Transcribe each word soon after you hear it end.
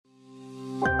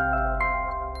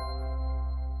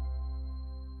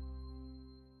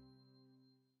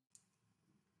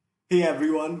Hey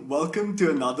everyone, welcome to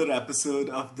another episode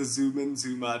of the Zoom In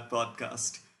Zoom Out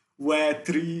podcast, where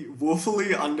three woefully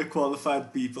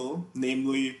underqualified people,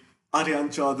 namely Aryan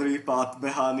Chaudhary, Parth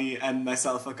Behani, and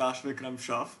myself, Akash Vikram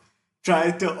Shroff,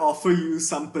 try to offer you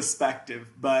some perspective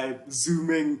by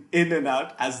zooming in and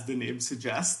out, as the name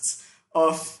suggests,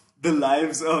 of the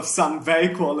lives of some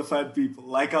very qualified people,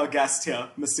 like our guest here,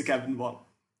 Mr. Kevin Wong.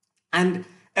 And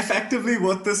effectively,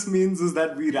 what this means is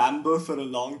that we ramble for a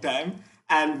long time,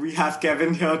 and we have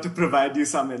Kevin here to provide you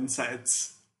some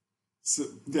insights. So,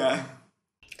 yeah.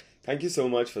 Thank you so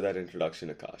much for that introduction,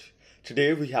 Akash.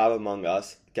 Today we have among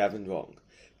us Kevin Wong.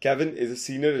 Kevin is a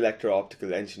senior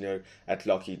electro-optical engineer at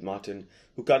Lockheed Martin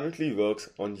who currently works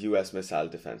on US missile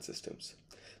defense systems.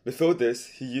 Before this,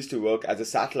 he used to work as a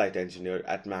satellite engineer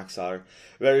at Maxar,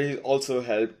 where he also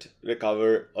helped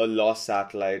recover a lost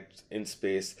satellite in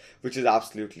space, which is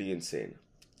absolutely insane.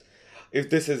 If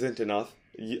this isn't enough,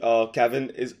 Kevin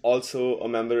is also a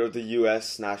member of the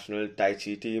US national Tai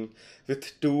Chi team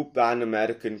with two Pan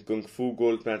American Kung Fu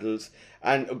gold medals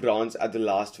and a bronze at the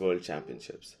last World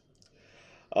Championships.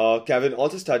 Kevin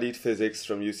also studied physics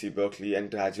from UC Berkeley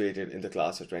and graduated in the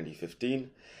class of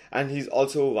 2015, and he's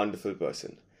also a wonderful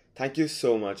person. Thank you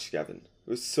so much, Kevin.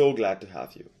 We're so glad to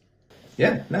have you.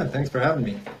 Yeah, no, thanks for having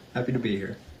me. Happy to be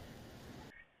here.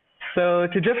 So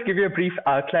to just give you a brief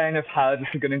outline of how this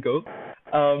is going to go,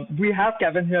 we have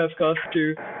Kevin here, of course,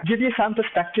 to give you some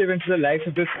perspective into the life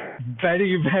of this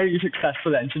very, very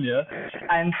successful engineer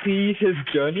and see his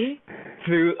journey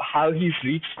through how he's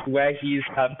reached where he's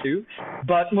come to,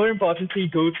 but more importantly,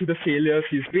 go through the failures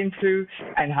he's been through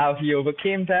and how he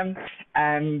overcame them.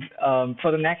 And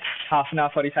for the next half an hour,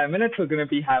 45 minutes, we're going to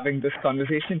be having this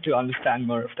conversation to understand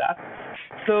more of that.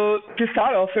 So to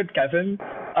start off with, Kevin,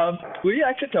 will you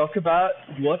actually talk about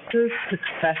what does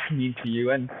success mean to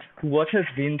you and what has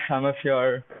been some of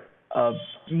your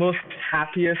most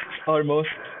happiest or most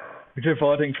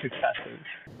rewarding successes?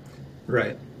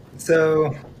 Right.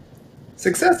 So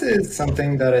success is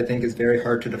something that I think is very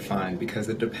hard to define because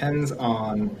it depends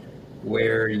on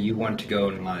where you want to go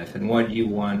in life and what you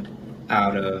want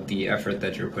out of the effort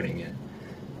that you're putting in.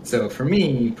 So for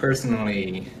me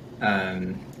personally,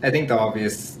 I think the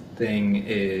obvious thing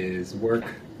is work.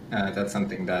 That's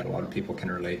something that a lot of people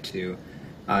can relate to.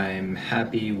 I'm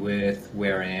happy with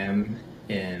where I am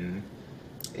in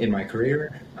my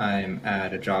career. I'm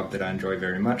at a job that I enjoy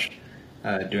very much,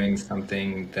 doing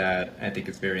something that I think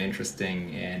is very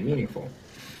interesting and meaningful.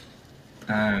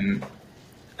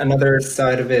 Another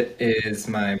side of it is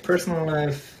my personal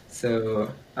life.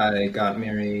 So I got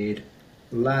married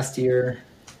last year,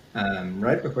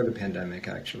 right before the pandemic,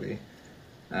 actually.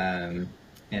 And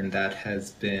that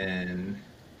has been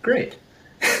great.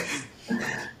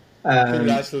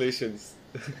 Congratulations.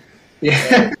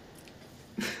 Yeah.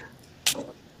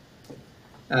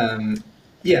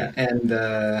 Yeah,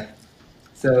 and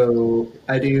so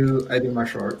I do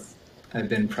martial arts. I've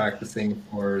been practicing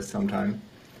for some time,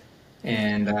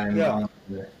 and I'm Yeah. on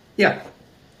yeah. Yeah,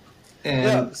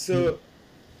 And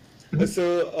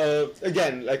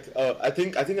again, I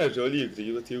think I really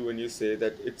agree with you when you say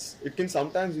that it can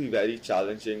sometimes be very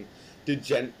challenging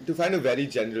to find a very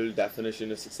general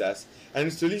definition of success, and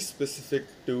it's really specific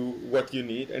to what you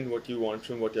need and what you want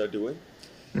from what you're doing.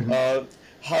 Mhm. Uh,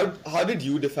 how did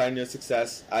you define your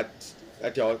success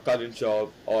at your current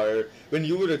job or when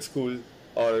you were at school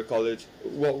or college?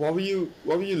 What were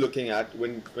you looking at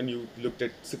when you looked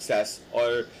at success,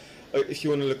 or if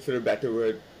you want to look for a better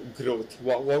word, growth?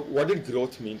 What did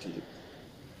growth mean to you?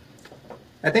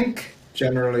 I think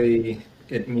generally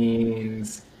it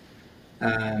means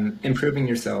improving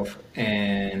yourself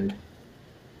and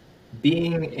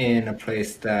being in a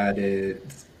place that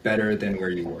is better than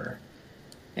where you were.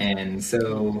 And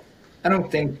so I don't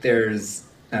think there's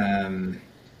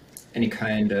any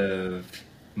kind of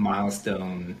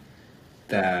milestone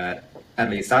that at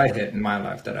least I hit in my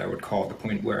life that I would call the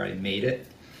point where I made it.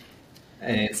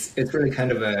 And it's really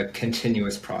kind of a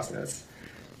continuous process.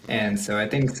 And so I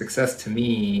think success to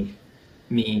me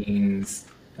means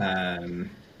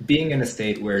being in a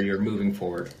state where you're moving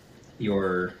forward.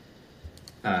 You're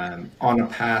on a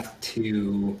path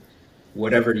to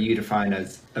whatever you define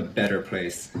as a better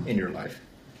place in your life.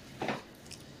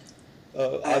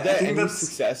 Are I there think any that's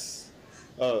success?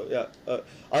 Yeah.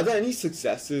 Are there any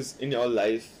successes in your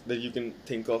life that you can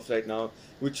think of right now,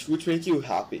 which make you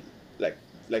happy?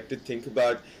 Like to think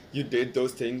about you did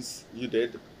those things you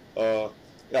did. Are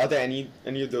there any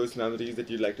of those memories that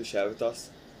you'd like to share with us?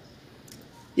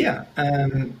 Yeah.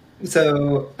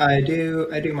 So I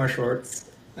do martial arts,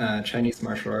 Chinese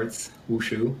martial arts,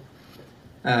 wushu.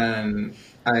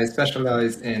 I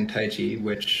specialize in Tai Chi,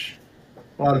 which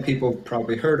a lot of people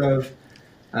probably heard of.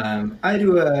 I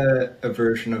do a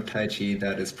version of Tai Chi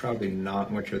that is probably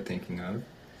not what you're thinking of,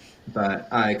 but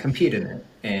I compete in it.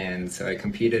 And so I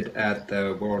competed at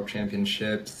the World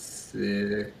Championships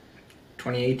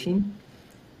 2018,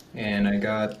 and I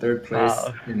got third place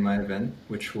Wow. in my event,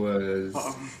 which was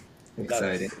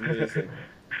exciting. That's amazing.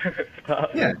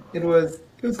 Yeah, it was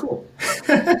cool.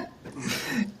 It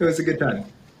was a good time.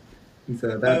 And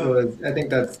so I think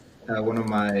that's one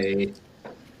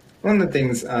of the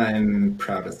things I'm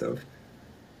proudest of.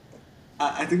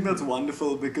 I think that's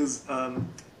wonderful because,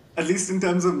 at least in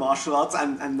terms of martial arts,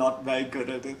 I'm not very good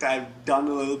at it. I've done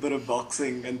a little bit of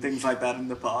boxing and things like that in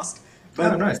the past. Oh,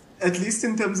 But nice. at least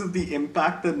in terms of the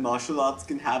impact that martial arts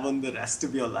can have on the rest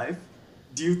of your life,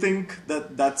 do you think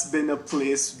that that's been a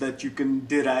place that you can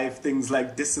derive things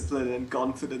like discipline and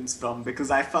confidence from?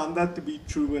 Because I found that to be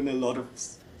true in a lot of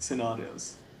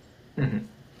scenarios.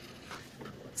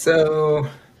 So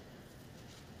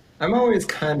I'm always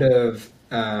kind of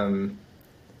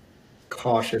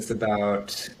cautious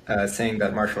about saying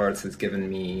that martial arts has given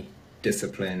me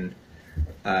discipline.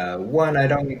 One, I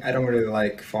don't really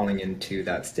like falling into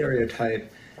that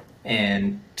stereotype,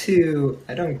 and two,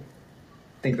 I don't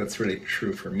think that's really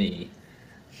true for me.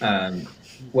 Um,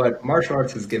 what martial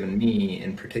arts has given me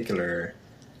in particular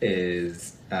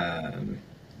is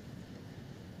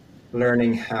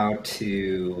learning how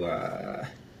to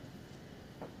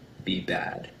be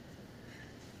bad.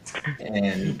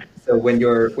 And so when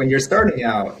you're starting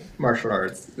out martial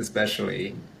arts,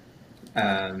 especially,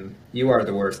 you are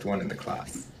the worst one in the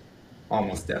class,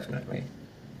 almost definitely.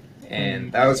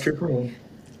 And that was true for me.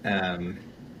 Um,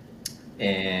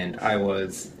 and I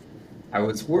was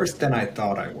worse than I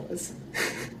thought I was.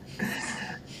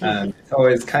 It's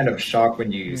always kind of a shock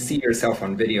when you see yourself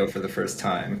on video for the first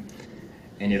time,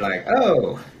 and you're like,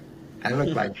 "Oh, I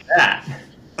look like that,"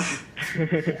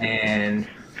 and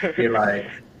you're like,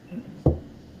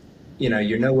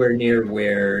 you're nowhere near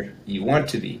where you want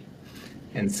to be.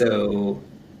 And so,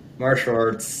 martial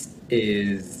arts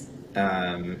is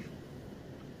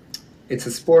it's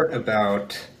a sport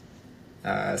about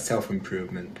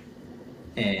self-improvement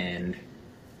and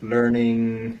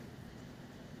learning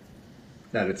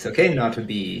that it's okay not to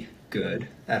be good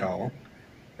at all,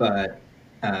 but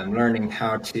learning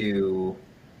how to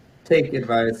take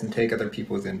advice and take other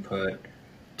people's input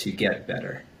to get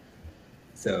better.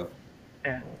 So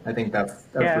Yeah. I think that's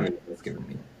Yeah. really what it's given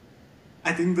me.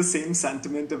 I think the same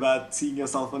sentiment about seeing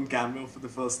yourself on camera for the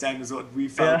first time is what we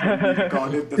felt when we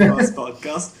recorded the first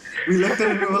podcast. We looked at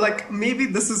it and we were like, maybe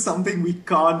this is something we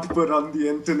can't put on the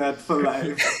internet for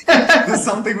life. This is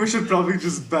something we should probably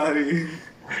just bury.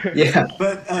 Yeah,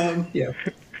 But yeah.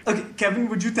 okay, Kevin,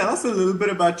 would you tell us a little bit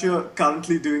about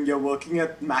you're working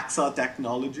at Maxar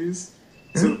Technologies.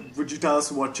 So would you tell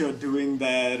us what you're doing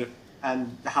there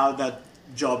and how that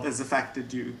job has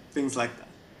affected you, things like that?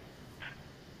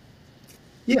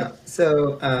 Yeah,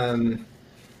 so I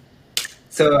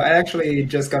actually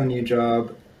just got a new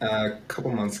job a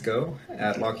couple months ago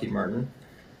at Lockheed Martin.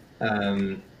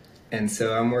 Um, and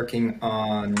so I'm working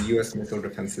on U.S. missile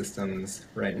defense systems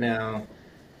right now.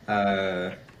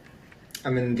 Uh,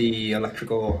 I'm in the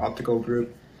electrical optical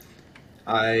group.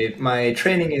 My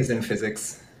training is in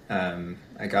physics.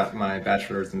 I got my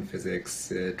bachelor's in physics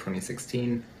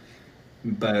 2016,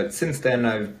 but since then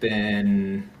I've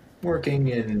been working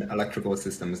in electrical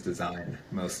systems design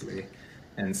mostly,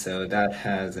 and so that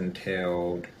has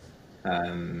entailed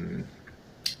um,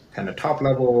 kind of top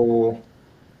level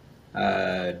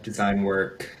design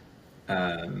work.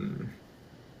 Um,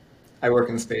 I work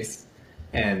in space,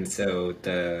 and so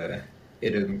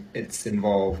it's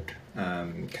involved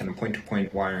kind of point to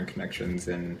point wiring connections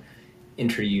and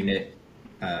inter-unit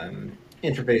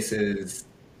interfaces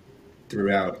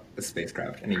throughout the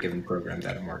spacecraft, any given program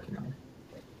that I'm working on.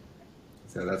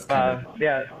 So that's kind of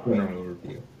Yeah. a general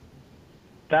overview.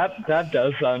 That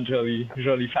does sound really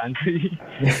really fancy.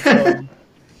 Um,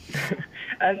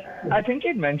 and I think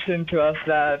you'd mentioned to us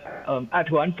that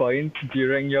at one point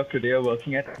during your career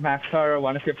working at Maxar or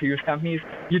one of your previous companies,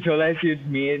 you realized you'd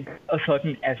made a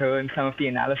certain error in some of the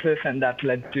analysis, and that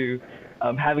led to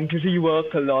having to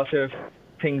rework a lot of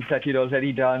things that you'd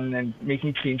already done and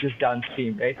making changes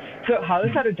downstream, right? So how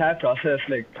is that entire process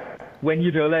like when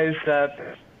you realize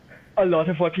that a lot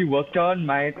of what you worked on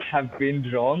might have been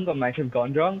wrong or might have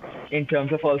gone wrong in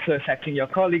terms of also affecting your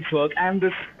colleagues' work and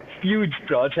this huge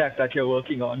project that you're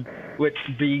working on, which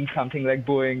being something like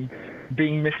Boeing,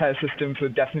 being missile systems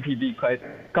would definitely be quite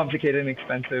complicated and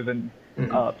expensive and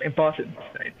important,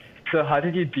 right? So how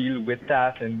did you deal with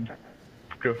that and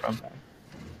grow from that?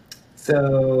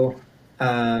 So,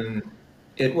 um,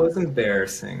 it was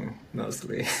embarrassing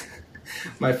mostly.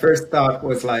 My first thought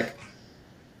was like,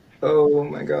 oh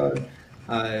my God,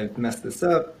 I've messed this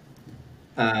up.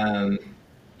 Um,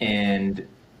 and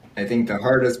I think the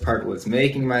hardest part was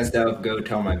making myself go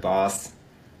tell my boss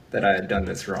that I had done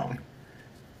this wrong.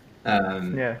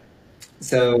 Um, Yeah.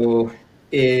 so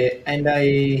and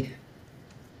I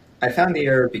found the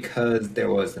error because there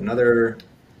was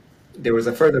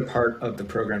a further part of the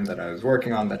program that I was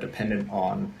working on that depended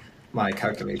on my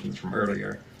calculations from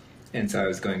earlier. And so I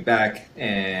was going back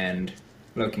and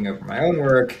looking over my own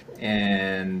work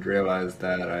and realized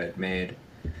that I had made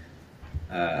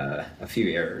a few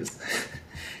errors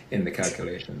in the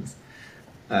calculations.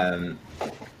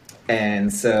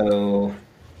 And so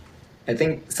I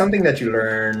think something that you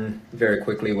learn very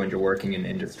quickly when you're working in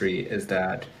industry is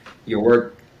that your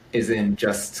work isn't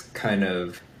just kind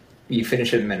of you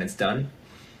finish it and then it's done.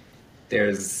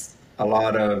 There's a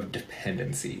lot of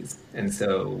dependencies. And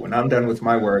so when I'm done with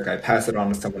my work, I pass it on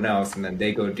to someone else and then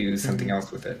they go do something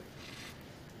else with it.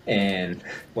 And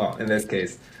well, in this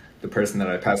case, the person that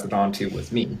I passed it on to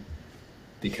was me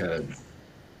because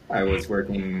I was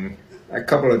working a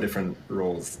couple of different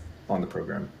roles on the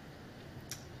program.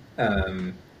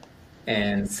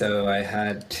 And so I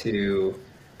had to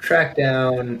track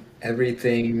down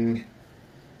everything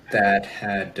that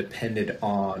had depended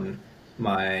on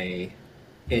my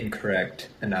incorrect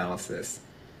analysis.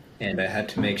 And I had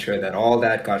to make sure that all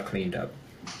that got cleaned up.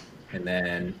 And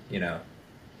then, yeah,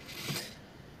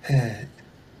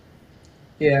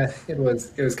 it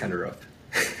was kind of rough.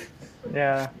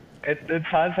 Yeah. It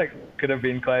sounds like it could have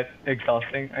been quite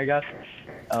exhausting, I guess.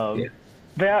 Yeah.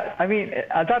 But yeah, I mean,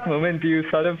 at that moment, do you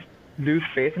sort of lose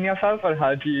faith in yourself, or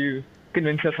how do you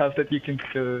convince yourself that you can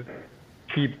still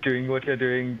keep doing what you're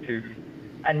doing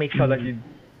and make sure that you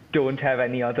don't have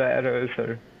any other errors?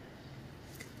 Or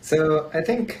So I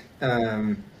think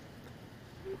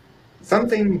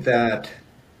something that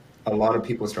a lot of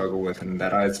people struggle with and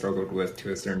that I struggled with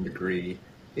to a certain degree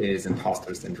is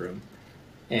imposter syndrome.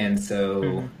 And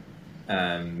so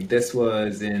this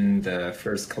was in the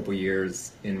first couple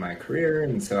years in my career,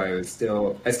 and so I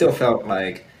still felt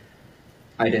like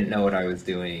I didn't know what I was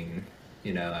doing.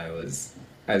 I was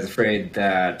afraid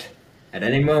that at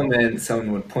any moment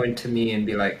someone would point to me and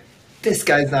be like, "This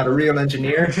guy's not a real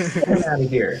engineer. Get out of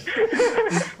here."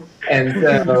 And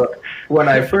so when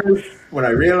I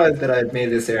realized that I had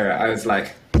made this error, I was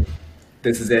like,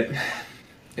 "This is it.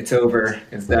 It's over.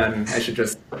 It's done. I should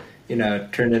just,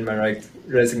 turn in my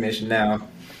resignation now."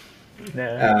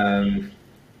 yeah.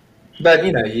 But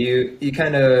you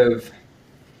kind of,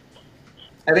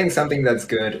 I think something that's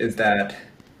good is that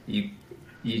you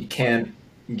can't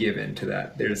give in to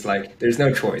that. There's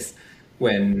no choice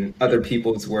when other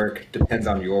people's work depends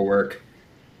on your work.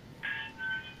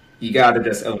 You got to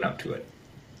just own up to it.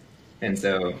 And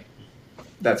so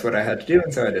that's what I had to do,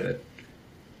 and so I did it.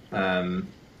 I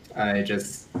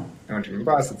went to my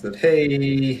boss and said,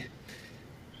 "Hey,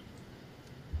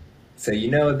 so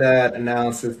that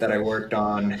analysis that I worked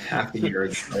on half a year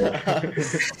ago,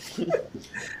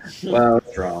 well,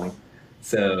 it's wrong."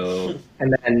 So,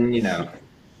 and then,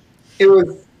 it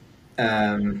was,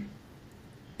 and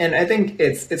I think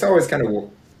it's always kind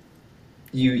of,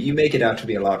 you make it out to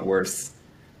be a lot worse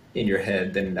in your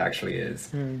head than it actually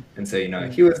is. And so,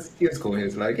 he was cool. He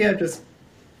was like, "Yeah, just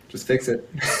fix it."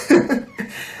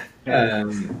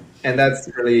 And that's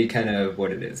really kind of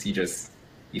what it is.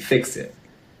 You fix it.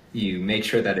 You make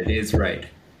sure that it is right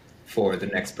for the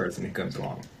next person who comes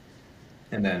along.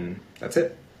 And then that's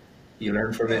it. You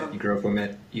learn from it, you grow from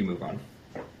it, you move on.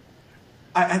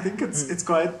 I think it's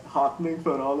quite heartening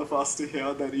for all of us to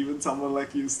hear that even someone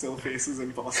like you still faces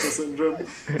imposter syndrome.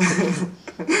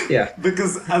 Yeah.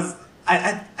 Because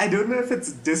I don't know if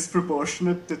it's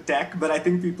disproportionate to tech, but I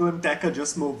think people in tech are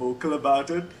just more vocal about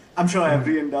it. I'm sure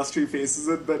every industry faces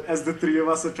it, but as the three of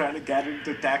us are trying to get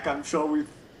into tech, I'm sure we've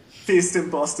faced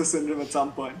imposter syndrome at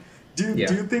some point. Do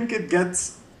you think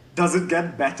does it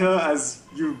get better as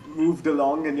you moved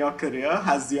along in your career?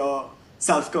 Has your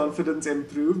self-confidence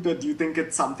improved, or do you think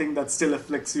it's something that still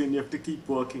afflicts you and you have to keep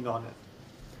working on it?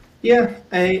 Yeah,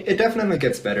 it definitely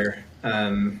gets better.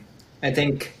 I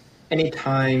think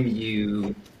anytime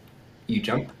you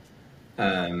jump,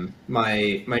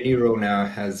 my new role now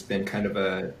has been kind of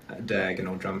a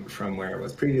diagonal jump from where I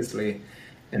was previously,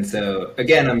 and so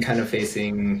again I'm kind of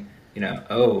facing,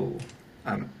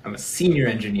 I'm a senior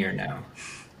engineer now.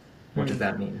 What does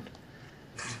that mean?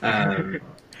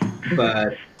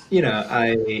 But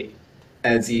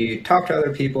as you talk to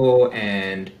other people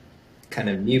and kind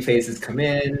of new faces come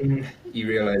in, you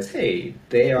realize, hey,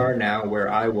 they are now where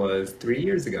I was 3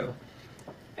 years ago.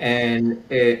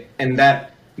 and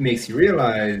that makes you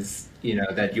realize,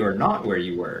 that you're not where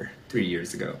you were 3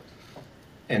 years ago.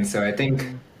 And so I think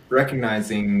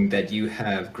recognizing that you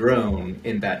have grown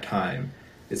in that time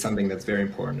is something that's very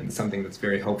important and something that's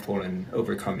very helpful in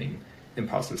overcoming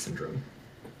imposter syndrome.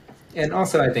 And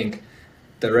also, I think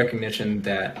the recognition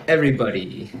that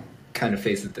everybody kind of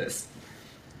faces this.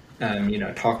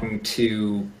 Talking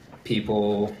to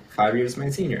people 5 years my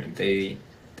senior,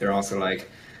 they're also like,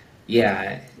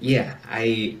 yeah,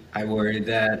 I worry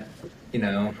that,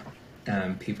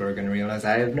 people are going to realize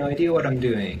I have no idea what I'm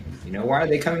doing. Why are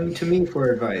they coming to me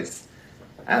for advice?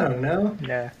 I don't know.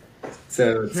 Yeah.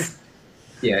 So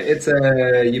it's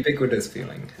a ubiquitous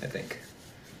feeling, I think.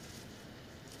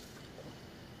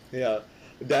 Yeah,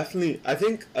 definitely. I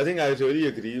think I really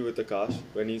agree with Akash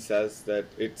when he says that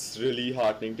it's really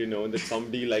heartening to know that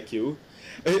somebody like you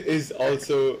is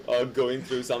also going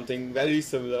through something very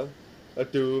similar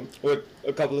to what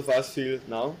a couple of us feel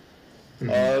now.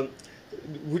 Uh,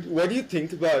 what do you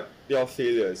think about your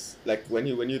failures? Like when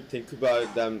you think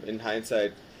about them in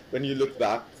hindsight, when you look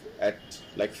back at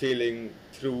like failing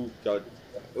through your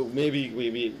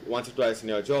maybe once or twice in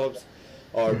your jobs,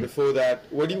 or before that,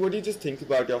 what do you just think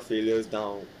about your failures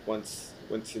now once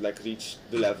you like reach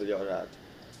the level you're at?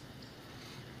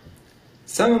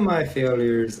 Some of my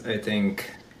failures, I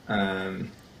think,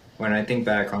 when I think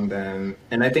back on them,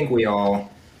 and I think we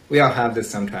all have this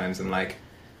sometimes. I'm like,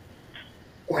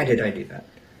 why did I do that?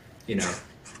 You know,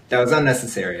 that was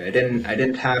unnecessary. I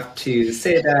didn't have to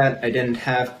say that. I didn't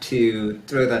have to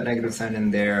throw that negative sign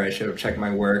in there. I should have checked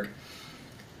my work.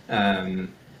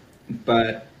 Um,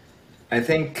 but I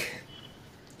think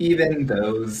even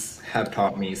those have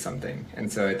taught me something,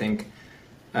 and so I think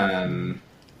um,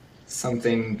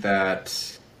 something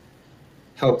that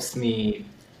helps me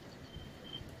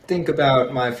think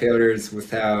about my failures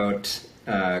without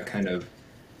kind of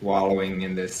wallowing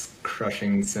in this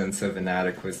crushing sense of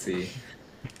inadequacy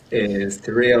is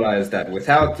to realize that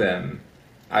without them,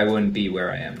 I wouldn't be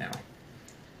where I am now.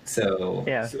 So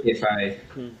Yeah. So, if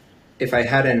I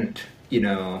hadn't,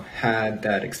 had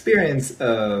that experience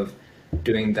of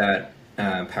doing that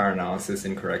power analysis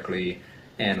incorrectly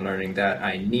and learning that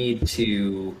I need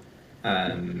to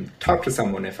talk to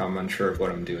someone if I'm unsure of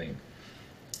what I'm doing,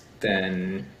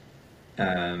 then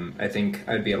I think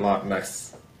I'd be a lot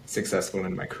less successful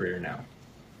in my career now.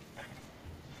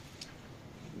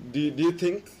 do you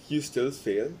think you still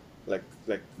fail? Like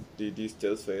do you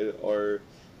still fail, or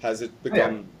has it Oh,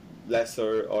 yeah. become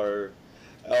lesser, or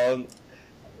um,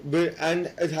 but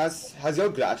and it has your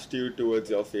gratitude towards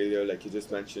your failure, like you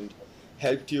just mentioned,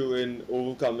 helped you in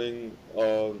overcoming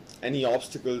any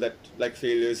obstacle that like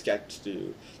failures get to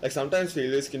you? Like sometimes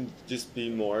failures can just be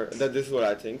more. That this is what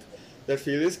I think. That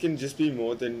failures can just be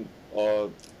more than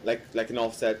like an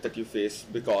offset that you face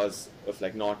because of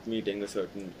like not meeting a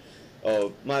certain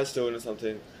milestone or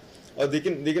something. Or they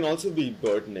can also be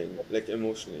burdening, like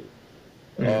emotionally.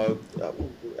 uh, uh,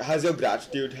 has your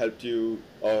gratitude helped you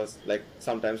like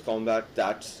sometimes combat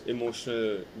that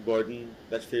emotional burden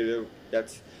that failure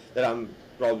gets? That I'm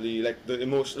probably like the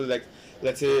emotional, like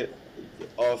let's say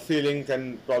feeling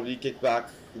can probably kick back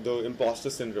the imposter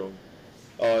syndrome.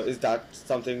 Is that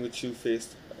something which you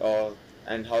faced,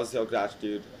 and how's your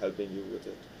gratitude helping you with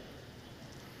it?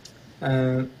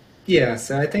 Uh, yeah,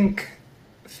 so I think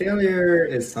failure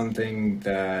is something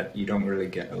that you don't really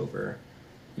get over.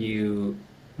 You,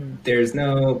 there's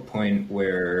no point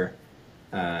where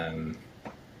um,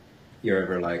 you're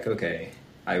ever like, okay,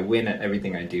 I win at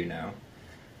everything I do now.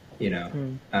 You know,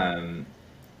 um,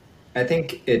 I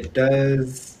think it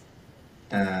does.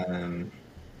 Um,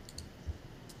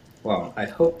 well, I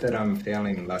hope that I'm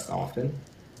failing less often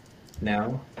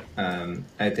now.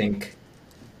 I think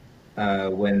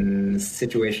when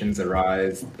situations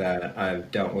arise that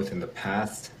I've dealt with in the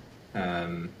past,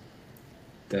 um,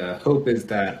 the hope is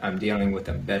that I'm dealing with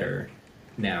them better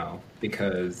now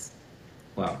because,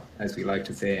 well, as we like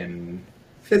to say in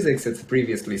physics, it's a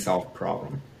previously solved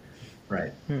problem,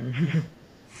 right?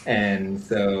 And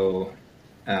so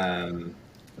um,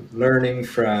 learning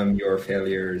from your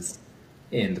failures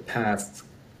in the past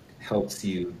helps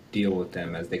you deal with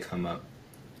them as they come up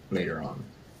later on.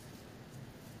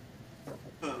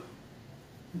 Uh,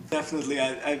 Definitely,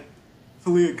 I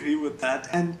fully agree with that.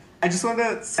 And I just want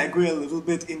to segue a little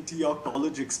bit into your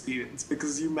college experience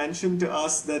because you mentioned to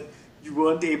us that you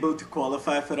weren't able to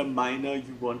qualify for a minor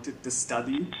you wanted to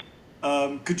study.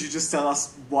 Could you just tell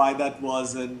us why that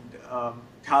was and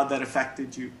how that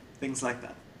affected you? Things like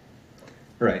that.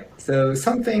 Right. So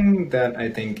something that I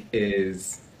think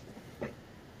is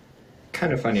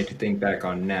kind of funny to think back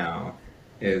on now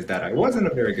is that I wasn't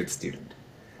a very good student.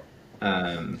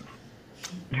 um,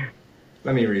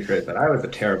 let me rephrase that. I was a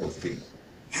terrible student.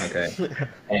 Okay.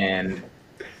 And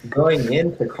going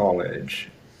into college,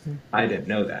 I didn't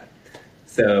know that.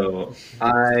 So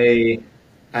I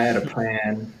had a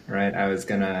plan, right? I was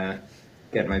gonna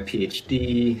get my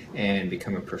PhD and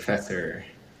become a professor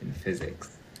in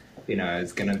physics. Um, I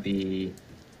was gonna be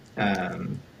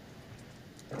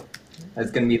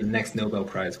the next Nobel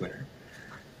Prize winner.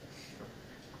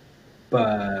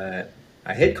 But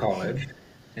I hit college,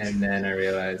 and then I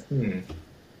realized,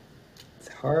 it's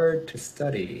hard to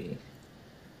study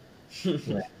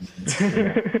when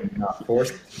you're not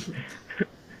forced to.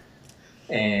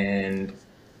 And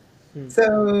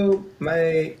so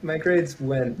my grades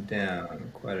went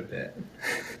down quite a bit.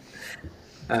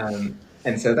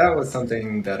 And so that was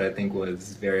something that I think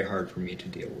was very hard for me to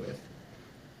deal with,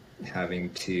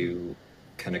 having to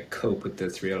kind of cope with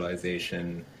this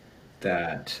realization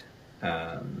that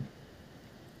I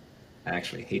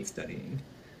actually hate studying.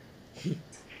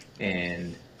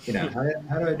 And,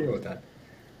 how do I deal with that?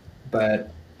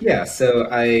 But yeah, so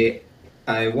I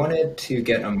wanted to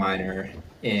get a minor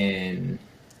in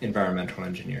environmental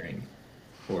engineering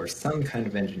or some kind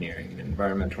of engineering, and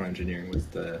environmental engineering was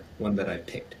the one that I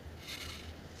picked.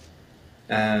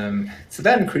 So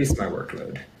that increased my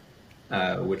workload,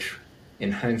 which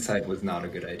in hindsight was not a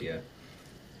good idea.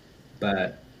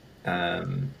 But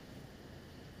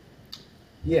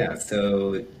yeah,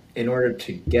 so in order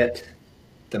to get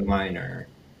the minor,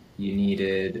 you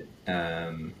needed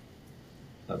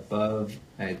above,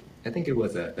 I think it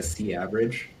was a C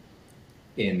average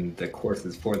in the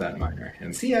courses for that minor.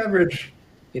 And C average,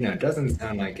 doesn't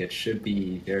sound like it should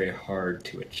be very hard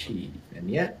to achieve,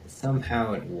 and yet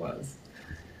somehow it was.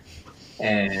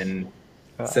 And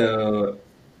so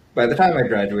by the time I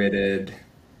graduated,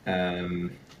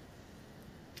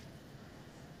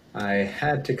 I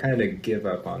had to kind of give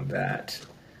up on that.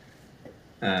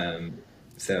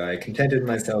 So I contented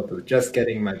myself with just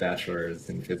getting my bachelor's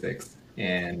in physics,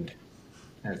 and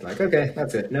I was like, okay,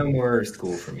 that's it. No more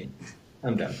school for me.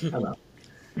 I'm done. I'm out.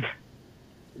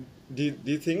 Do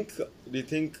you think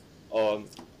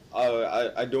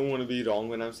I don't want to be wrong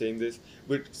when I'm saying this,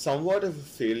 but somewhat of a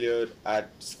failure at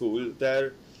school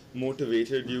there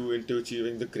motivated you into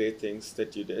achieving the great things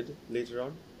that you did later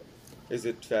on? Is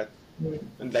it fair?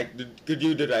 And like, could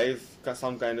you derive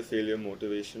some kind of failure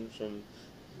motivation from,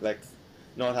 like,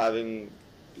 not having,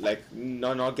 like,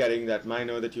 not getting that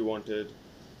minor that you wanted,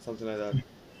 something like that?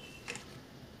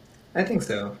 I think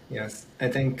so, yes. I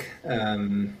think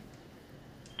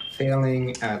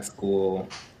failing at school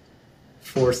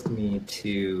forced me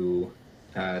to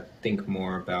think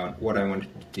more about what I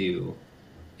wanted to do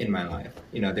in my life.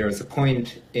 There was a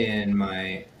point in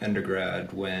my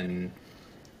undergrad when,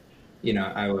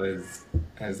 I was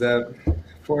up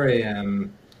 4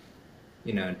 a.m.,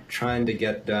 trying to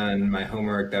get done my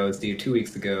homework that was due 2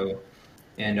 weeks ago,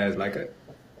 and I was like,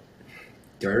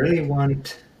 do I really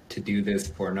want to do this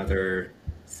for another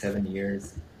 7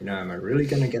 years? Am I really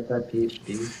going to get that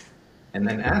PhD? And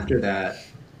then after that,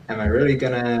 am I really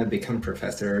going to become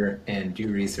professor and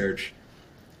do research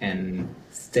and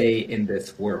stay in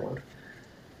this world?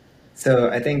 So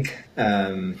I think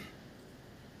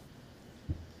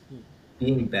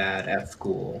being bad at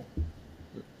school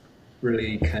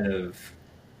really kind of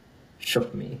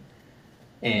shook me,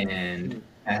 and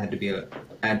I had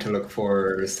to look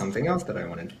for something else that I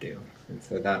wanted to do. And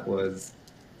so that was,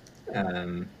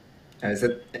 it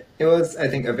was, I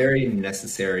think, a very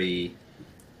necessary,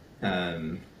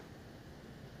 a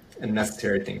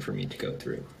necessary thing for me to go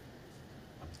through.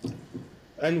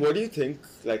 And what do you think?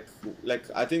 Like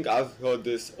I think I've heard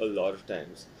this a lot of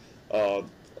times.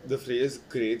 The phrase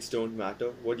 "grades don't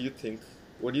matter." What do you think?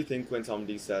 What do you think when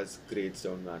somebody says grades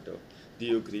don't matter? Do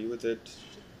you agree with it?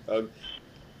 Uh,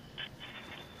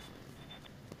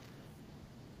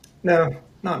 No,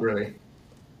 not really.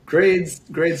 Grades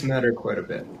matter quite a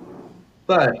bit,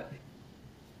 but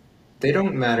they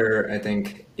don't matter, I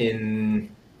think, in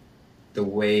the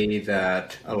way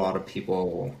that a lot of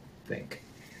people think.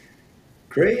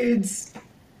 Grades,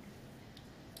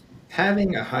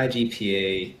 having a high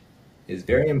GPA is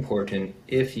very important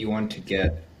if you want to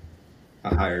get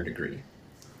a higher degree.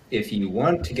 If you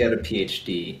want to get a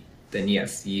PhD, then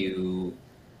yes, you're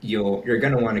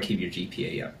going to want to keep your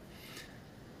GPA up.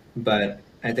 But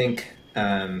I think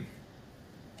I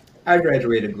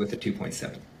graduated with a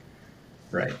 2.7,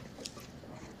 right?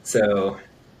 So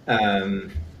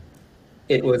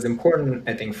it was important,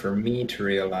 I think, for me to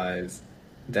realize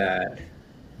that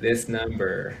this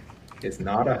number is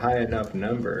not a high enough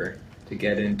number to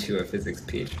get into a physics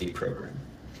PhD program.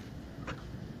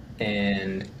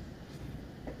 And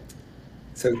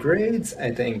So grades, I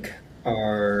think,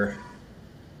 are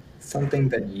something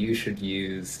that you should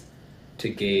use to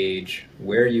gauge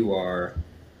where you are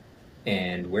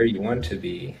and where you want to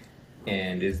be,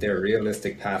 and is there a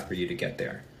realistic path for you to get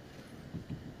there?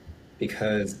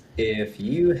 Because if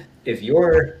you're,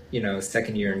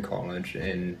 second year in college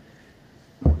and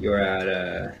you're at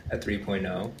a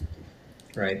 3.0,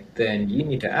 right, then you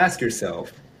need to ask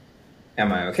yourself,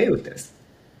 am I okay with this?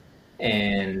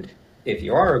 And if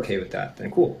you are okay with that, then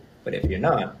cool. But if you're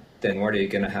not, then what are you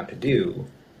going to have to do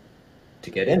to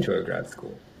get into a grad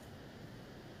school?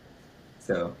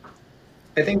 So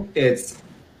I think it's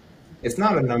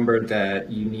not a number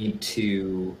that you need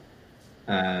to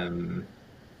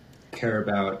care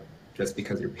about just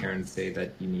because your parents say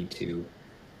that you need to,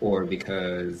 or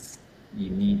because you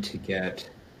need to get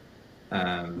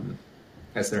a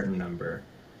certain number.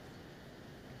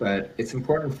 But it's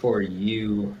important for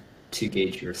you to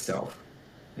gauge yourself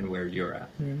and where you're at.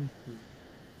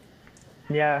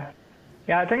 Yeah.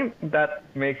 Yeah, I think that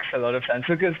makes a lot of sense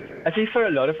because at least for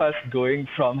a lot of us going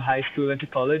from high school into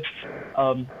college,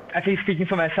 at least speaking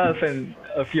for myself and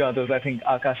a few others, I think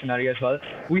Akash and Ari as well,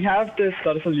 we have this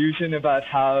sort of illusion about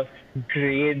how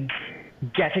grades,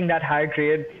 getting that high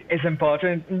grade is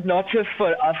important, not just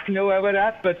for us to know where we're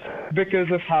at, but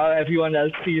because of how everyone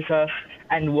else sees us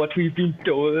and what we've been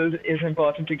told is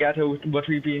important to get, or what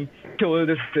we've been told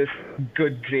is this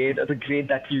good grade or the grade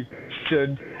that you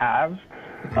should have.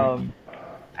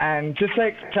 And just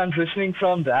like transitioning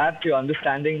from that to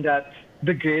understanding that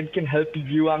the grade can help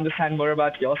you understand more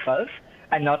about yourself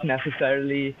and not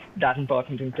necessarily that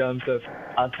important in terms of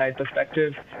outside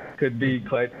perspectives could be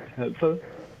quite helpful.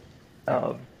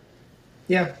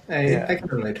 Yeah, I can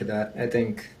relate to that. I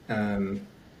think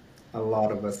a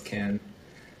lot of us can.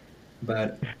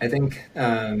 But I think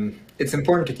it's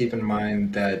important to keep in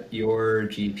mind that your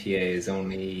GPA is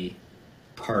only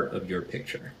part of your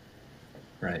picture,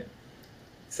 right?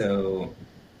 So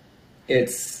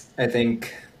it's, I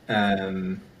think,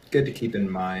 good to keep in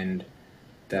mind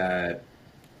that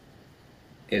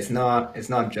it's not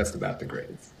just about the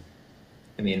grades.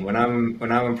 I mean, when I'm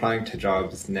applying to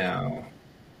jobs now,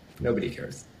 nobody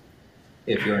cares.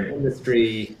 If you're in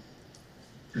industry,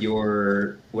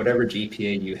 your whatever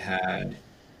GPA you had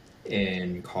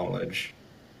in college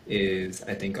is,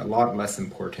 I think, a lot less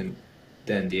important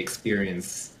than the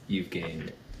experience you've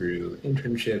gained through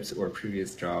internships or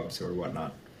previous jobs or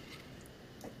whatnot.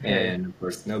 And of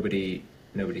course, nobody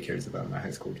cares about my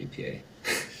high school GPA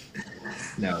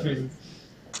nowadays.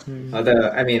 Although,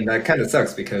 I mean, that kind of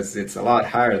sucks because it's a lot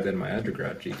higher than my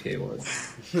undergrad GPA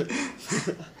was.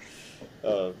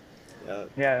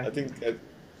 I think.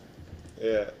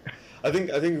 Yeah, I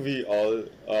think we all,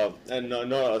 and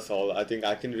not us all. I think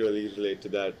I can really relate to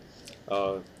that,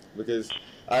 because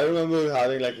I remember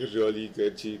having like a really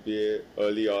good GPA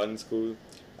early on in school,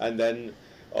 and then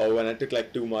when I took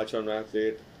like too much on my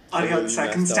plate, I Aryan, really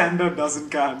second messed up. standard doesn't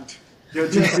count. Your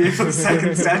GPA for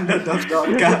second standard does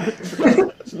not count.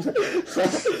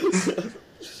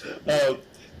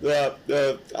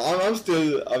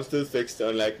 I'm still fixed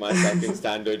on like my second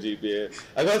standard GPA.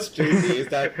 I got straight A's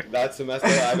that semester.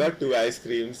 I got 2 ice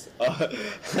creams.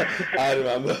 I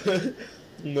remember.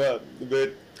 No,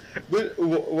 but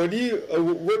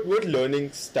what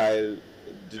learning style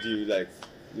did you like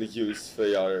use for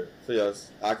your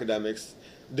academics?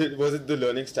 Was it the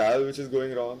learning style which is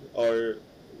going wrong, or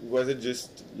was it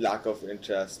just lack of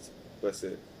interest per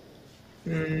se?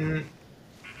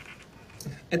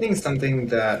 I think something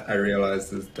that I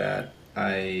realized is that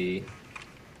I'm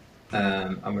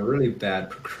a really bad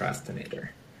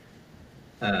procrastinator.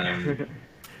 And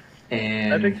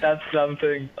I think that's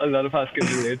something a lot of us can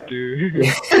relate to.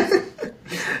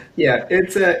 yeah,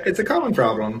 it's a common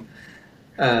problem.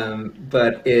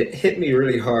 But it hit me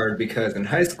really hard because in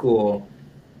high school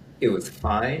it was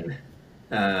fine.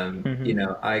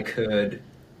 I could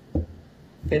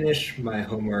finish my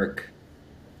homework,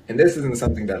 and this isn't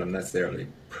something that I'm necessarily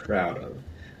proud of,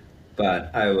 but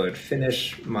I would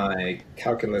finish my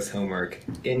calculus homework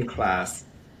in class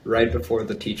right before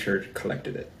the teacher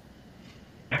collected it.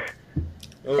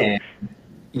 Oh. And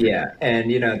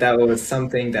that was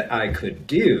something that I could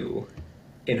do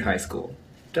in high school.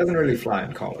 Doesn't really fly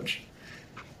in college.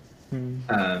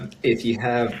 If you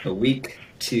have a week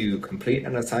to complete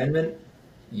an assignment,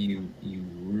 you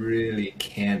really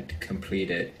can't complete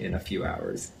it in a few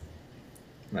hours.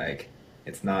 Like,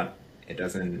 it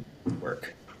doesn't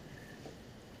work.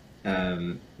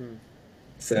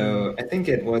 So I think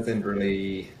it wasn't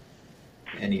really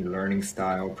any learning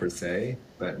style per se,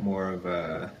 but more of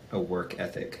a work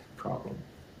ethic problem.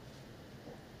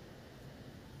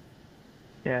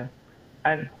 Yeah.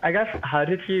 And I guess, how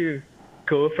did you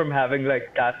go from having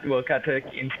like that work ethic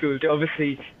in school to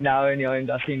obviously now in your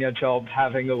industry, in your job,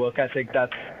 having a work ethic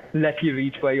that's let you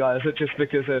reach where you are? Is it just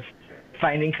because of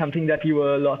finding something that you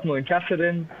were a lot more interested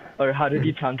in, or how did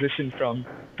you transition from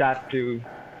that to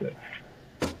this?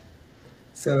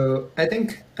 So I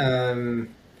think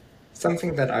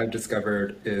something that I've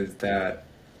discovered is that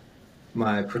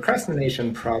my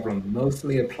procrastination problem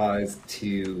mostly applies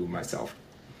to myself.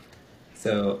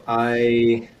 So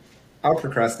I'll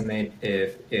procrastinate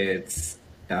if it's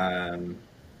a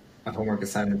homework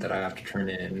assignment that I have to turn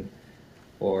in,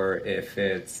 or if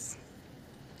it's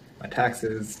my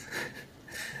taxes,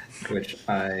 which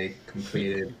I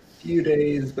completed a few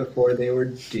days before they were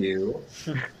due.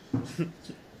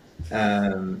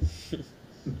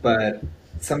 But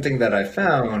something that I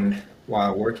found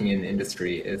while working in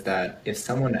industry is that if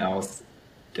someone else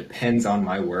depends on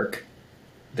my work,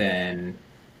 then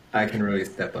I can really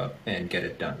step up and get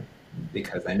it done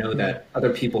because I know that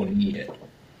other people need it.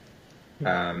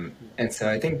 And so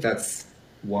I think that's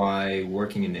why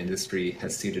working in industry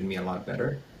has suited me a lot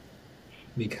better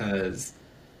because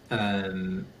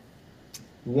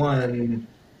one,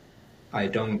 I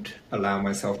don't allow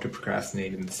myself to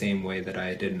procrastinate in the same way that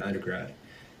I did in undergrad.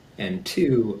 And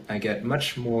two, I get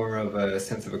much more of a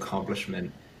sense of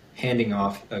accomplishment handing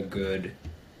off a good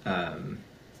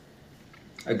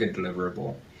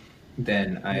deliverable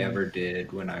than I ever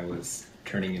did when I was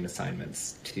turning in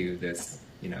assignments to this,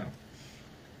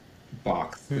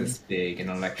 box this big in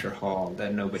a lecture hall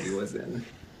that nobody was in.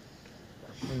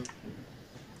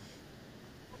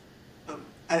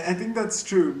 I think that's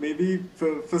true. Maybe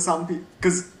for some people,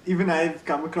 because even I've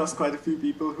come across quite a few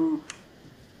people who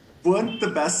weren't the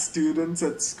best students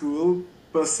at school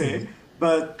per se,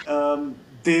 but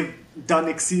they've done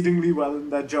exceedingly well in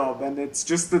their job, and it's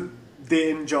just that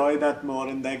they enjoy that more,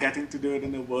 and they're getting to do it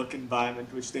in a work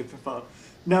environment which they prefer.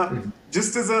 Now,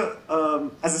 just as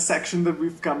a section that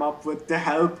we've come up with to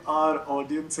help our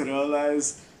audience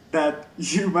realize that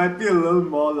you might be a little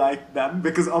more like them,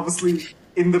 because obviously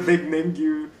in the beginning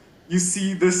you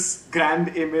see this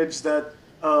grand image that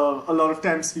a lot of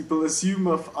times people assume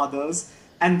of others,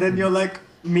 and then you're like,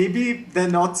 maybe they're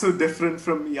not so different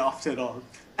from me after all.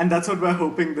 And that's what we're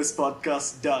hoping this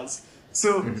podcast does.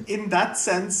 So in that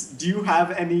sense, do you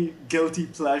have any guilty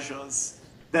pleasures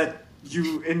that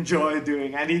you enjoy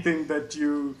doing? Anything that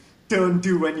you turn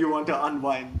to when you want to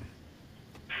unwind?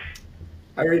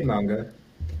 I read manga.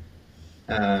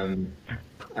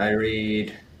 I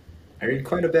read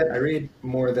quite a bit. I read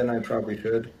more than I probably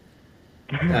should.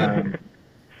 And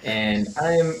I'm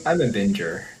a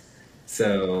binger.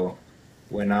 So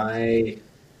I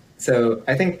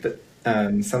think that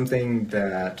something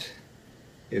that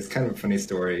is kind of a funny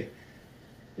story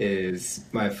is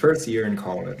my first year in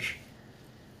college,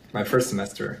 my first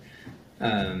semester.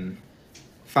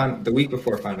 The week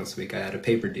before finals week, I had a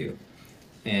paper due,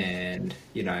 and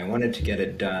I wanted to get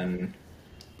it done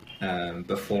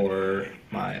before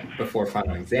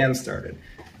final exam started.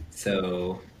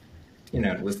 So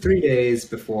it was 3 days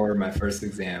before my first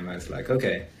exam. I was like,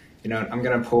 okay, I'm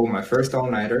gonna pull my first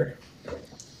all-nighter.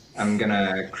 I'm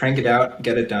gonna crank it out,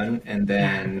 get it done, and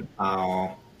then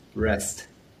I'll rest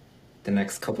the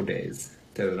next couple days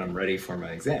so that I'm ready for my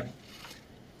exam.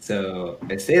 So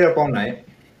I stayed up all night.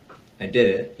 I did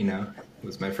it, it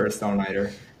was my first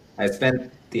all-nighter. I spent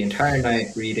the entire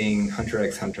night reading Hunter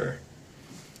x Hunter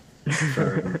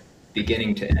from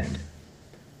beginning to end.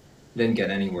 Didn't get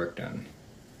any work done.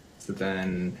 So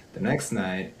then the next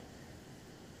night,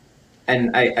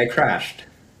 and I crashed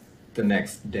the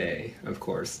next day, of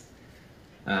course.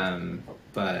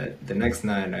 But the next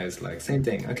night I was like, same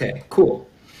thing. Okay, cool.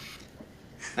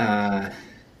 I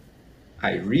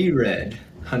reread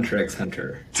Hunter x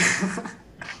Hunter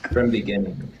from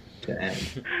beginning to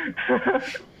end.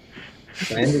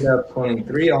 So I ended up pulling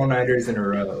 3 all-nighters in a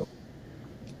row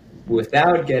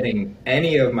without getting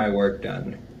any of my work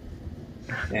done.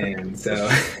 And so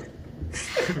I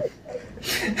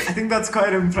think that's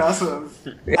quite impressive.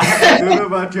 I don't know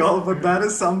about y'all, but that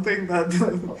is something that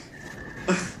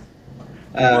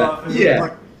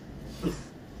yeah.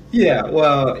 Yeah,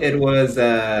 well, it was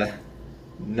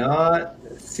not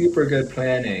super good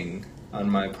planning on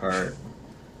my part.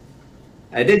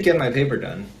 I did get my paper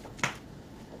done,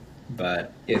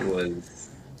 but it was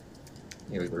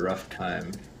a rough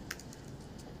time.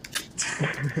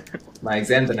 My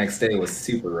exam the next day was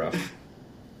super rough.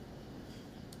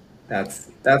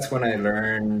 That's when I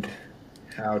learned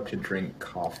how to drink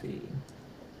coffee.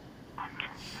 I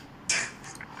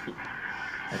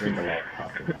drink a lot of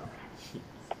coffee now.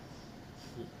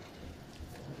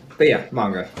 But yeah,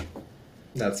 manga.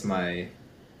 That's my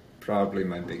probably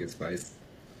my biggest vice.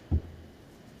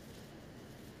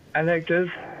 And like this,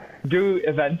 do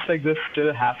events like this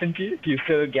still happen to you? Do you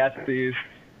still get these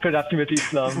productivity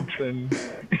slumps? And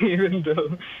even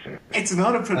though It's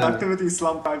not a productivity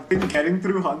slump. I've been getting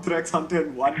through Hunter x Hunter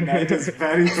in one night is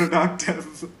very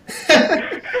productive.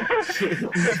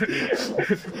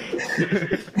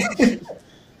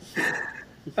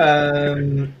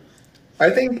 I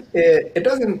think it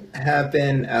doesn't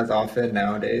happen as often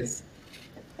nowadays.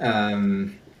 As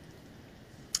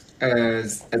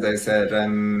I said,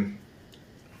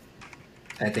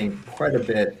 I think quite a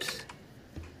bit.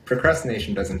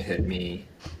 Procrastination doesn't hit me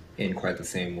in quite the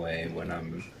same way when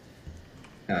I'm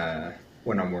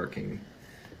working,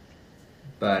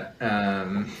 but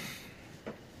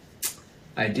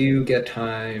I do get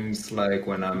times like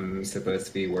when I'm supposed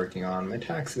to be working on my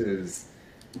taxes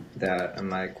that I'm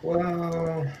like,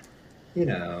 well, you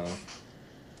know.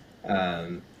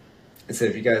 So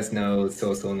if you guys know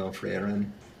So no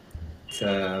Frieren, it's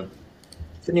a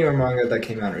newer manga that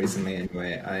came out recently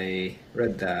anyway. I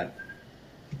read that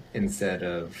instead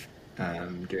of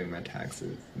doing my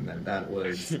taxes, and then that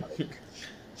was like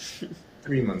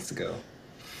 3 months ago.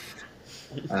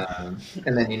 And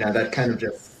then, that kind of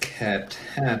just kept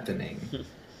happening.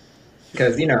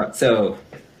 Because, so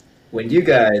when you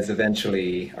guys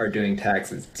eventually are doing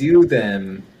taxes, do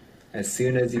them as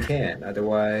soon as you can.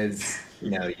 Otherwise,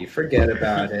 you forget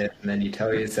about it, and then you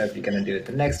tell yourself you're going to do it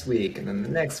the next week, and then the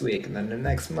next week, and then the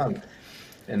next month.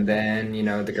 And then,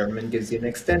 the government gives you an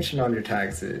extension on your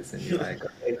taxes, and you're like,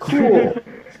 okay, cool.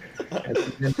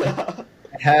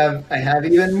 I have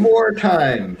even more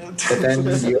time, but then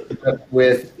you end up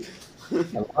with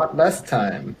a lot less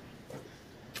time.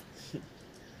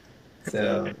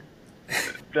 So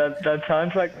that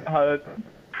sounds like how it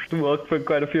worked for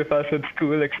quite a few of us with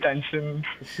school extensions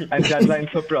and deadlines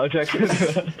for projects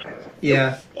as well.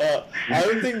 Yeah. I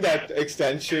don't think that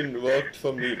extension worked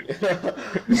for me.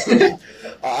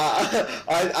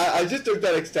 I just took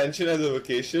that extension as a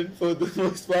vacation for the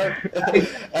most part.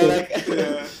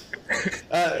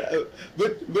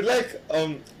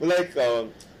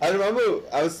 I remember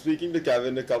I was speaking to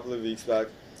Kevin a couple of weeks back,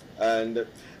 and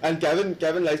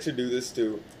Kevin likes to do this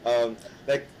too.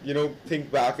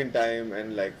 Think back in time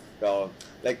and try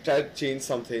to change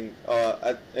something.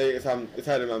 If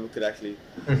I remember correctly,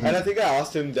 Mm-hmm. and I think I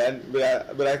asked him then,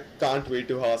 but I can't wait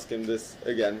to ask him this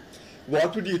again.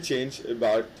 What would you change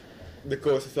about the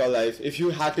course of your life if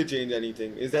you had to change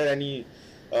anything? Is there any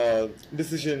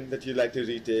decision that you'd like to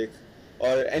retake,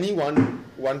 or any one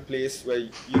place where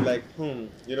you're like,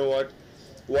 you know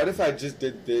what if I just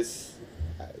did this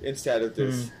instead of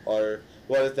this, or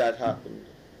what if that happened?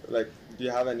 Like, do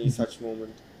you have any such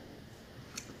moment?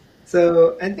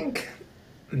 So I think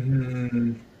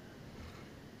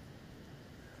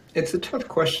it's a tough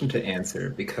question to answer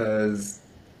because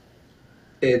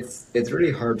it's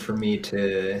really hard for me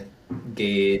to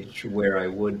gauge where I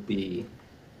would be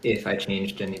if I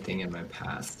changed anything in my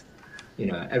past.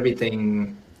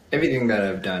 Everything that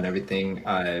I've done, everything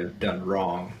I've done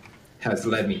wrong has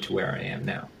led me to where I am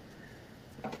now.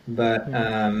 But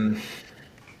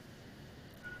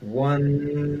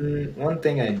one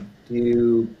thing I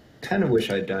do kind of wish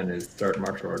I'd done is start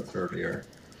martial arts earlier.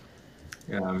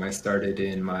 I started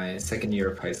in my second year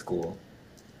of high school,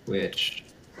 which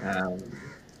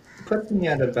puts me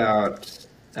at about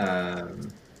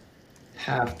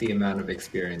half the amount of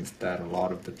experience that a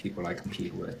lot of the people I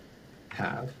compete with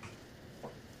have.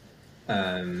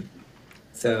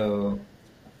 So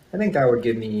I think that would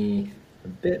give me a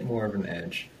bit more of an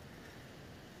edge.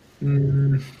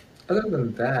 Other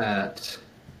than that,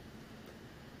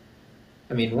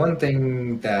 I mean, one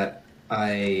thing that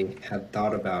I had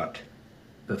thought about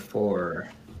before,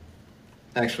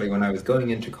 actually, when I was going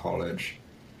into college,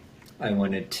 I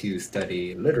wanted to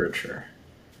study literature,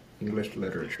 English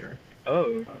literature.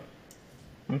 Oh,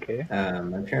 okay.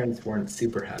 My parents weren't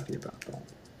super happy about that.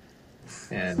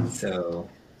 And so,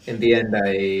 in the end,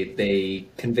 they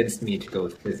convinced me to go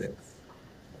with physics.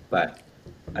 But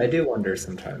I do wonder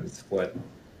sometimes what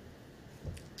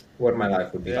my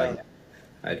life would be like if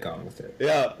I'd gone with it.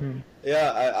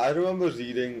 I remember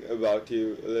reading about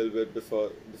you a little bit before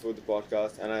the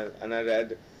podcast, and I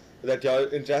read that you're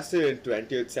interested in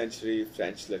 20th century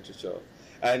French literature.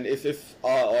 And if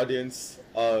our audience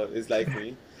is like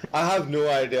me, I have no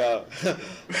idea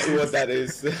what that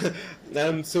is.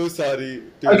 I'm so sorry.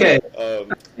 Okay.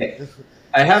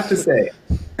 I have to say,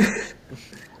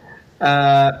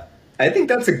 I think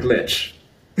that's a glitch.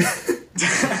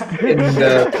 In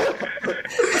the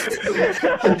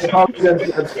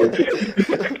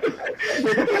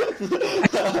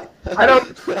I don't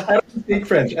speak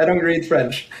French. I don't read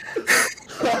French.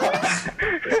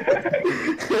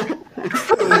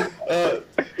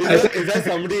 Is that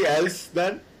somebody else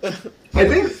then? I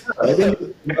think so. I think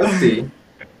it must be.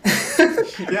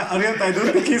 Yeah, Aryant, I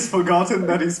don't think he's forgotten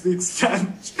that he speaks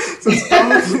French, so it's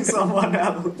probably someone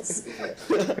else.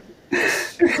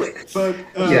 But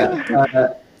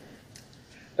Yeah.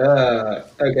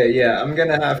 Okay, yeah, I'm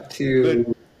gonna have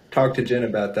to talk to Jin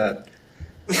about that.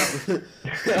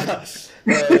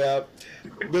 Yeah.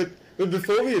 But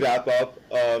before we wrap up,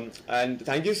 and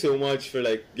thank you so much for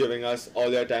like giving us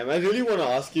all your time. I really want to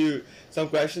ask you some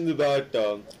questions about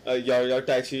your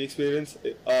Tai Chi experience.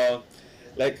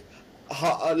 Like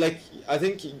how like I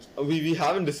think we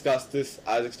haven't discussed this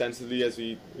as extensively as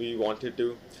we wanted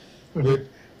to, but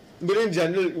but in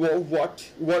general, what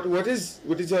is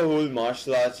your whole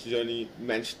martial arts journey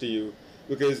meant to you?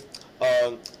 Because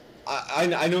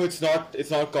I know it's not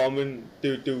common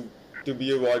to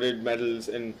be awarded medals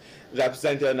and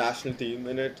represent your national team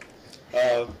in it.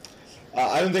 Uh,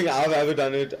 I don't think I've ever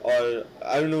done it, or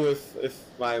I don't know if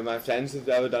my friends have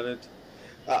ever done it.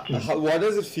 What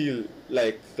does it feel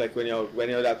like when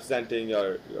you're representing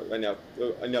when you're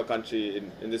in your country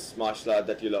in this martial art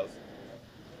that you love?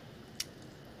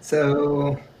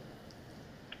 So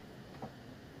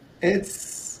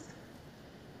it's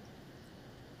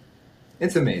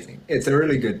amazing. It's a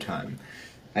really good time.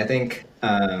 I think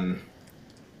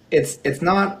it's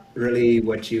not really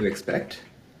what you expect.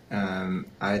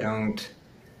 I don't.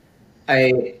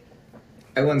 I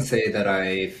I wouldn't say that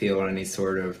I feel any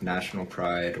sort of national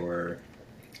pride or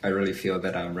I really feel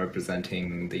that I'm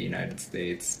representing the United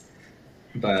States.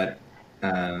 But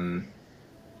um,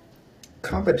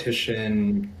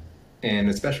 competition, and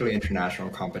especially international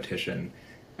competition,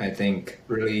 I think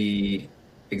really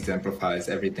exemplifies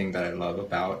everything that I love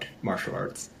about martial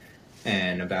arts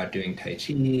and about doing Tai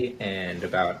Chi and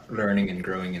about learning and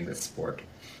growing in this sport.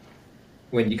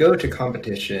 When you go to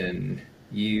competition,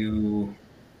 you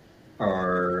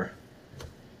are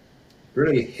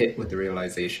really hit with the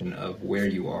realization of where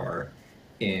you are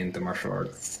in the martial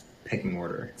arts pecking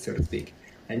order, so to speak.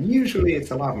 And usually it's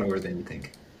a lot lower than you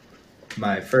think.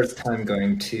 My first time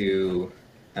going to,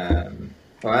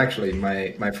 well, actually,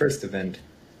 my first event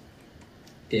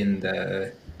in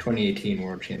the 2018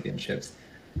 World Championships,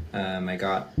 I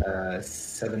got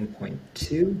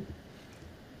 7.2,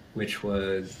 which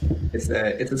was it's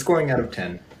a scoring out of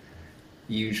 10.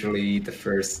 Usually, the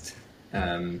first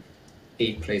 8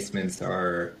 placements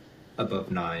are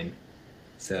above 9,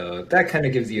 so that kind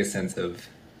of gives you a sense of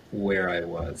where I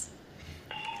was.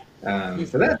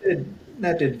 So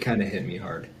that did kind of hit me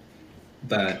hard,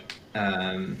 but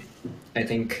I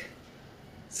think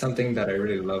something that I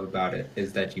really love about it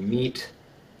is that you meet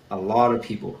a lot of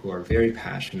people who are very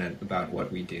passionate about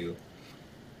what we do,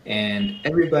 and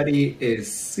everybody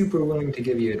is super willing to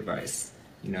give you advice.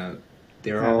 You know,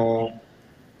 they're all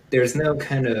there's no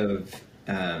kind of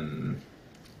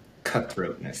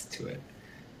cutthroatness to it.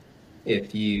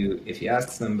 If you ask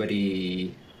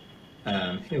somebody,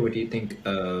 hey, what do you think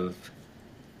of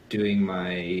doing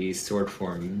my sword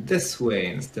form this way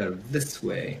instead of this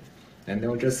way? And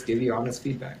they'll just give you honest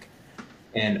feedback.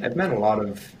 And I've met a lot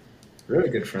of really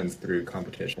good friends through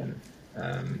competition.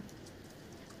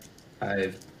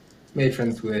 I've made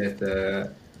friends with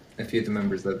a few of the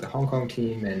members of the Hong Kong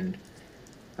team, and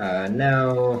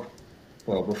now,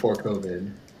 well, before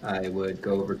COVID, I would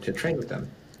go over to train with them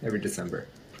every December.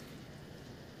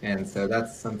 And so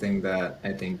that's something that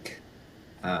I think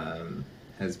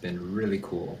has been really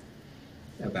cool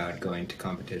about going to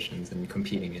competitions and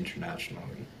competing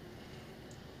internationally.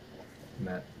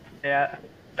 Matt? Yeah,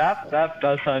 that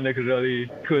does sound like a really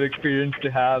cool experience to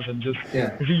have, and just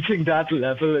Yeah. reaching that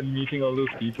level and meeting all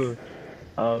those people.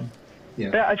 Um, Yeah.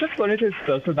 Yeah, I just wanted to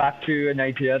circle back to an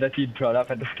idea that you brought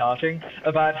up at the starting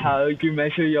about how you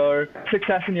measure your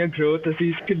success and your growth as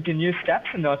these continuous steps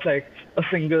and not like a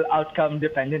single outcome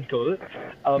dependent goal.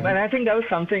 And I think that was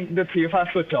something the three of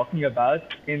us were talking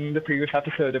about in the previous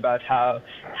episode about how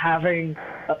having,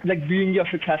 like viewing your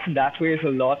success in that way is a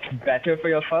lot better for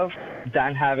yourself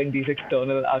than having these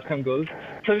external outcome goals.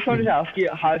 So I just wanted to ask you,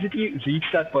 how did you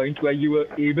reach that point where you were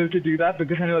able to do that?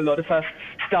 Because I know a lot of us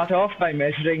start off by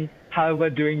measuring how we're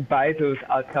doing by those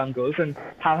outcome goals, and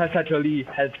how has that really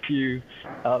helped you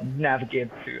navigate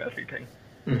through everything?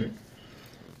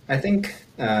 I think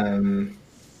I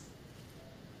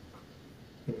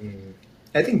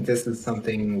think this is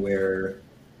something where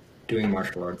doing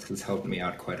martial arts has helped me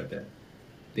out quite a bit,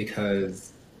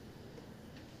 because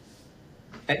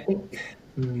I think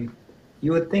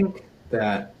you would think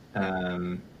that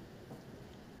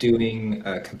doing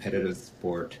a competitive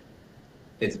sport,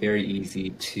 it's very easy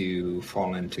to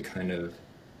fall into kind of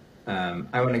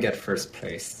I want to get first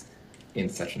place in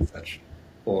such and such,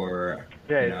 or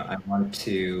Right. I want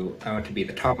to be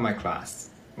the top of my class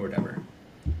or whatever.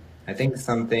 I think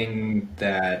something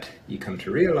that you come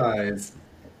to realize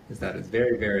is that it's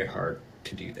very, very hard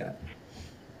to do that.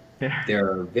 Yeah. There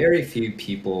are very few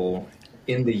people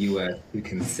in the US who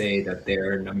can say that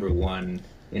they're number one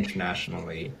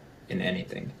internationally in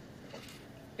anything.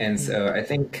 And so I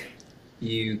think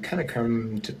you kind of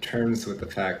come to terms with the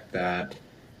fact that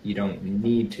you don't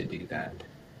need to do that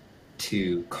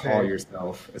to call Right.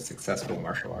 yourself a successful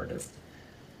martial artist.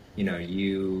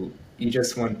 You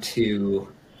just want to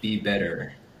be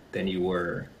better than you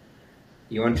were.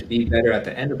 You want to be better at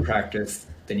the end of practice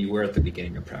than you were at the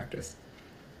beginning of practice.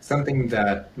 Something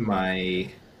that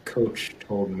my coach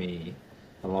told me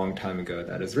a long time ago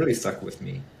that has really stuck with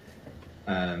me.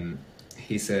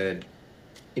 He said,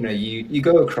 you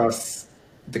go across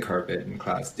the carpet in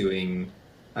class doing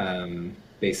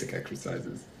basic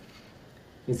exercises.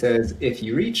 He says, if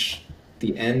you reach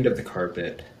the end of the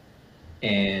carpet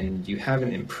and you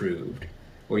haven't improved,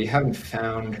 or you haven't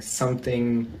found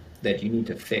something that you need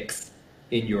to fix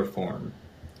in your form,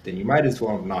 then you might as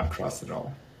well not cross at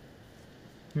all.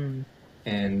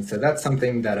 And so that's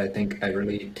something that I think I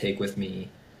really take with me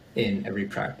in every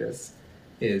practice,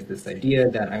 is this idea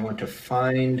that I want to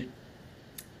find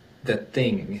the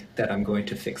thing that I'm going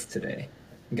to fix today.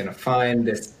 I'm going to find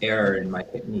this error in my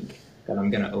technique that I'm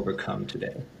going to overcome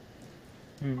today.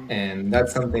 And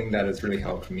that's something that has really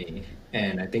helped me.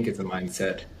 And I think it's a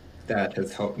mindset that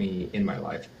has helped me in my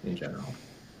life in general.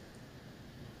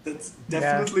 That's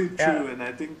definitely Yeah. true, and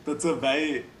I think that's a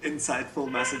very insightful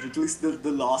message. At least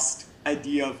the last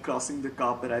idea of crossing the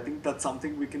carpet, I think that's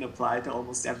something we can apply to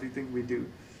almost everything we do.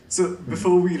 So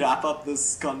before we wrap up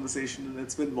this conversation, and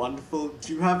it's been wonderful,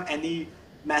 do you have any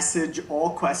message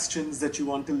or questions that you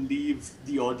want to leave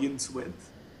the audience with?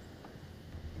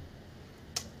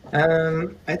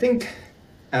 I think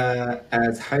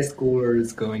as high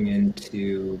schoolers going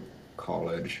into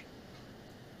college,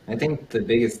 I think the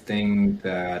biggest thing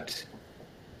that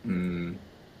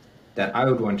that I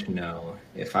would want to know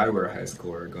if I were a high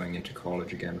schooler going into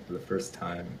college again for the first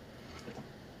time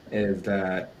is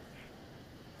that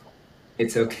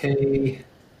it's okay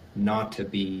not to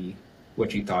be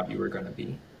what you thought you were going to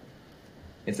be.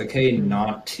 It's okay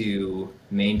not to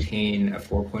maintain a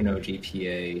 4.0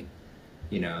 GPA,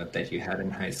 that you had in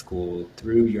high school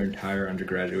through your entire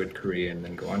undergraduate career, and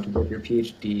then go on to get your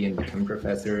PhD and become a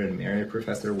professor and marry a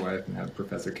professor wife and have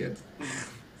professor kids.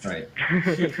 Right.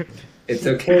 It's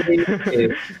okay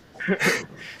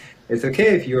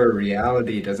if your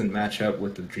reality doesn't match up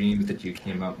with the dreams that you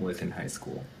came up with in high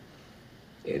school.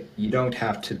 You don't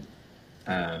have to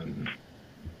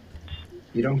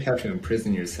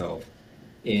imprison yourself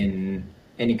in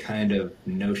any kind of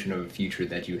notion of a future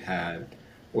that you had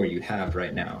or you have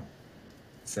right now.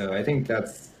 So I think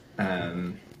that's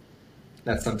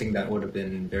something that would have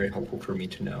been very helpful for me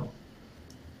to know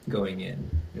going in,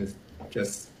 is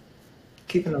just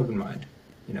keep an open mind.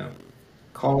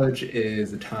 College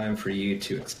is a time for you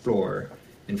to explore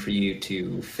and for you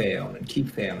to fail and keep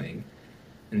failing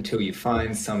until you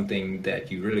find something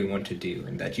that you really want to do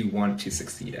and that you want to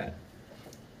succeed at.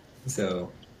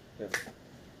 So,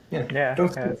 Yeah.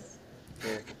 don't stress.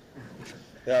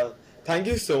 Yeah. Thank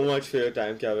you so much for your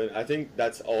time, Kevin. I think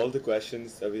that's all the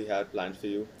questions that we had planned for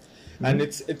you, and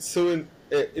it's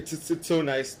so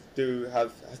nice to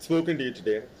have spoken to you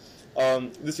today.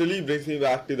 This really brings me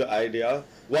back to the idea,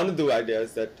 one of the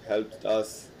ideas that helped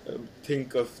us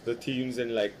think of the themes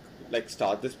and like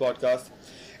start this podcast.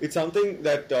 It's something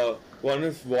that one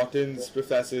of Wharton's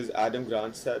professors, Adam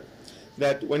Grant, said,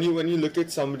 that when you look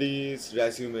at somebody's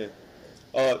resume,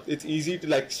 it's easy to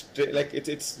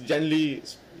it's generally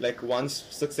like one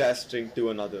success string to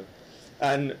another,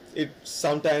 and it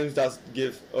sometimes does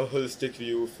give a holistic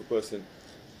view of a person.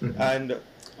 And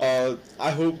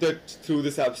I hope that through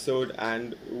this episode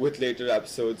and with later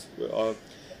episodes,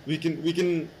 we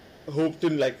can hope to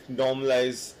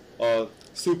normalize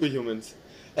superhumans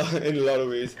in a lot of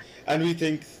ways. And we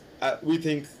think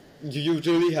you've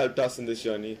really helped us in this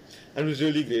journey, and we're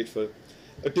really grateful.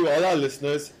 To all our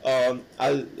listeners,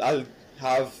 I'll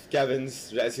have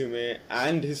Kevin's resume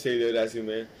and his failure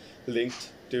resume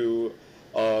linked to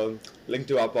our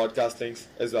podcast links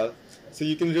as well, so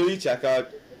you can really check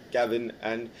out Kevin.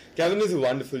 And Kevin is a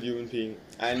wonderful human being,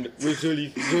 and we're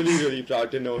really proud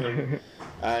to know him.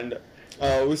 And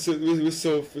we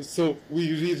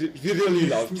really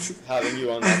loved having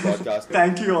you on our podcast.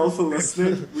 Thank you all for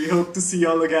listening. We hope to see you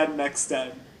all again next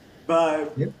time. Bye.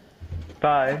 Yep.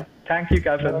 Bye. Thank you,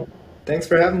 Kevin. Thanks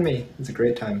for having me. It's a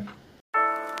great time.